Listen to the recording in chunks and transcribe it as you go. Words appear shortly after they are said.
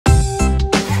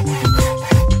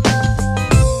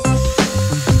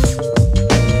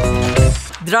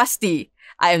Zdrasty!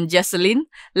 I am Jesselyn.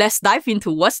 Let's dive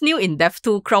into what's new in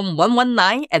DevTools Chrome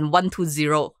 119 and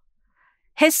 120.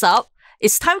 Heads up,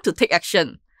 it's time to take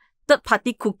action.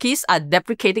 Third-party cookies are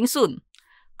deprecating soon.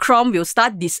 Chrome will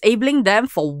start disabling them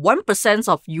for 1%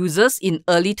 of users in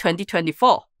early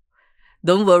 2024.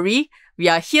 Don't worry, we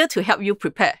are here to help you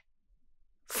prepare.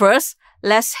 First,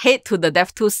 let's head to the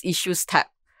DevTools Issues tab.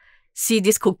 See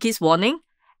this cookies warning?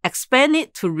 Expand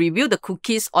it to review the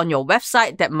cookies on your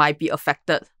website that might be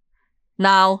affected.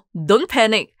 Now, don't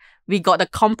panic. We got a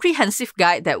comprehensive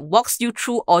guide that walks you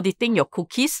through auditing your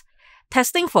cookies,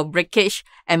 testing for breakage,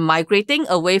 and migrating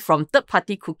away from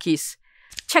third-party cookies.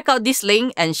 Check out this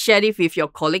link and share it with your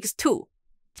colleagues too.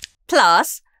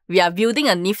 Plus, we are building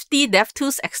a nifty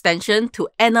DevTools extension to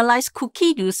analyze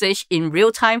cookie usage in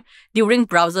real time during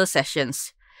browser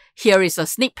sessions. Here is a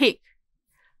sneak peek.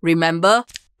 Remember,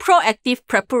 proactive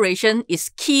preparation is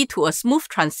key to a smooth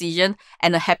transition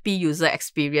and a happy user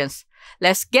experience.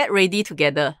 Let's get ready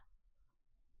together.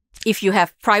 If you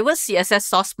have private CSS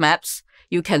source maps,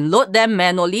 you can load them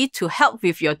manually to help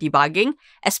with your debugging,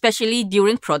 especially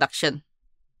during production.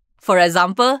 For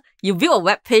example, you build a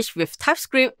web page with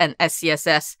TypeScript and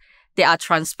SCSS. They are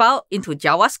transpiled into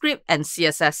JavaScript and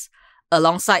CSS,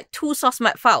 alongside two source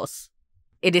map files.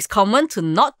 It is common to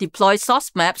not deploy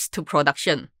source maps to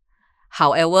production.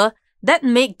 However, that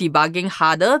makes debugging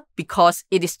harder because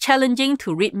it is challenging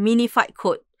to read minified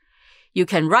code. You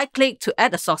can right-click to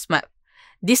add a source map.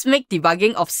 This makes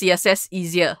debugging of CSS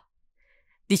easier.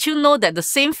 Did you know that the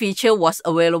same feature was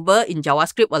available in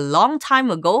JavaScript a long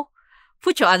time ago?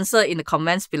 Put your answer in the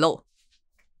comments below.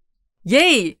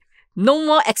 Yay! No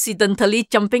more accidentally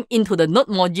jumping into the node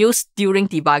modules during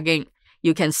debugging.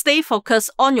 You can stay focused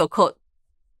on your code.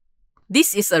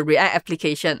 This is a React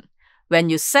application. When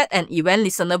you set an event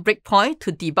listener breakpoint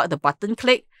to debug the button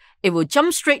click, it will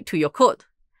jump straight to your code.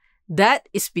 That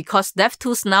is because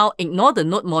DevTools now ignore the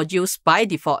node modules by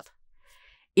default.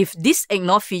 If this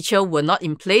ignore feature were not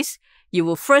in place, you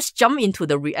will first jump into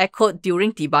the React code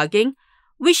during debugging,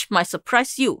 which might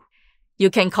surprise you. You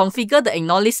can configure the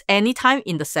ignore list anytime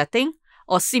in the setting,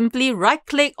 or simply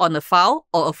right-click on a file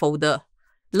or a folder.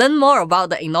 Learn more about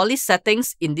the ignore list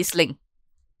settings in this link.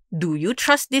 Do you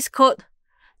trust this code?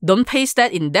 Don't paste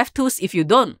that in DevTools if you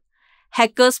don't.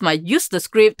 Hackers might use the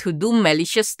script to do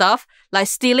malicious stuff like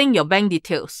stealing your bank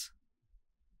details.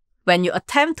 When you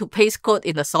attempt to paste code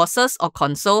in the sources or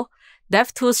console,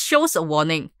 DevTools shows a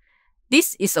warning.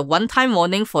 This is a one-time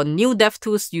warning for new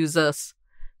DevTools users.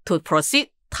 To proceed,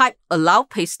 type Allow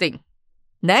Pasting.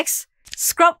 Next,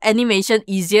 scrub animation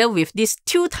easier with these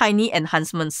two tiny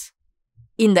enhancements.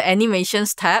 In the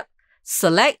Animations tab,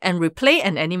 select and replay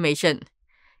an animation.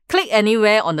 Click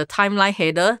anywhere on the timeline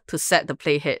header to set the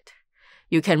playhead.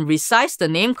 You can resize the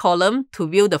name column to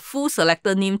view the full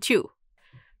selector name too.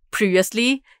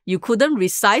 Previously, you couldn't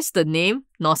resize the name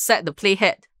nor set the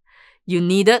playhead. You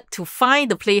needed to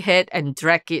find the playhead and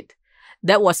drag it.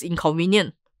 That was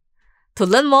inconvenient. To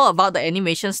learn more about the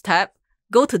Animations tab,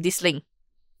 go to this link.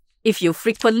 If you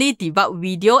frequently debug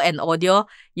video and audio,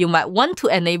 you might want to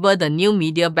enable the new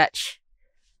media batch.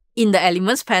 In the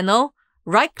Elements panel,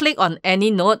 right-click on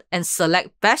any node and select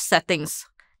Batch Settings.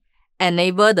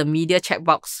 Enable the media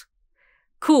checkbox.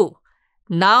 Cool!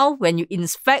 Now, when you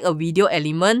inspect a video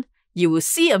element, you will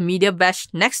see a media batch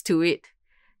next to it.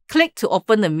 Click to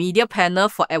open the media panel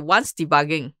for advanced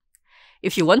debugging.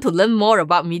 If you want to learn more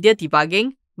about media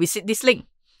debugging, visit this link.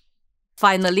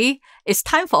 Finally, it's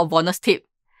time for a bonus tip.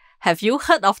 Have you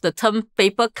heard of the term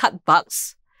paper cut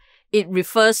bugs? It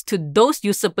refers to those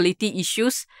usability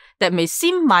issues that may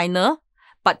seem minor,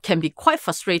 but can be quite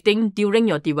frustrating during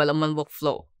your development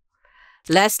workflow.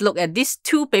 Let's look at these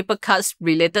two paper cuts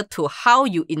related to how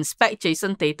you inspect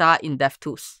JSON data in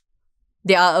DevTools.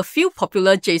 There are a few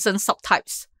popular JSON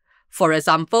subtypes. For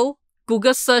example,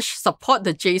 Google Search supports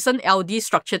the JSON LD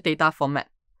structured data format.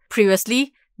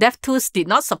 Previously, DevTools did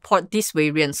not support these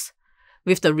variants.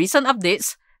 With the recent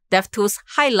updates, DevTools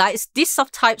highlights this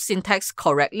subtype syntax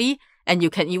correctly, and you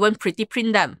can even pretty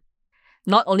print them.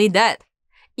 Not only that,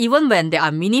 even when they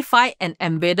are minified and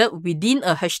embedded within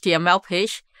a HTML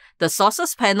page, the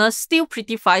Sources panel still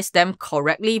prettifies them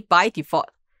correctly by default.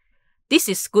 This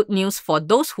is good news for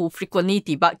those who frequently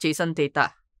debug JSON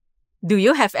data. Do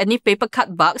you have any paper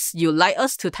cut bugs you'd like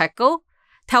us to tackle?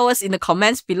 Tell us in the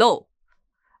comments below.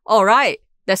 Alright,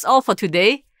 that's all for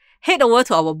today. Head over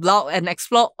to our blog and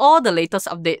explore all the latest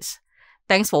updates.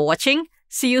 Thanks for watching.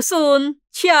 See you soon.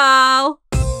 Ciao!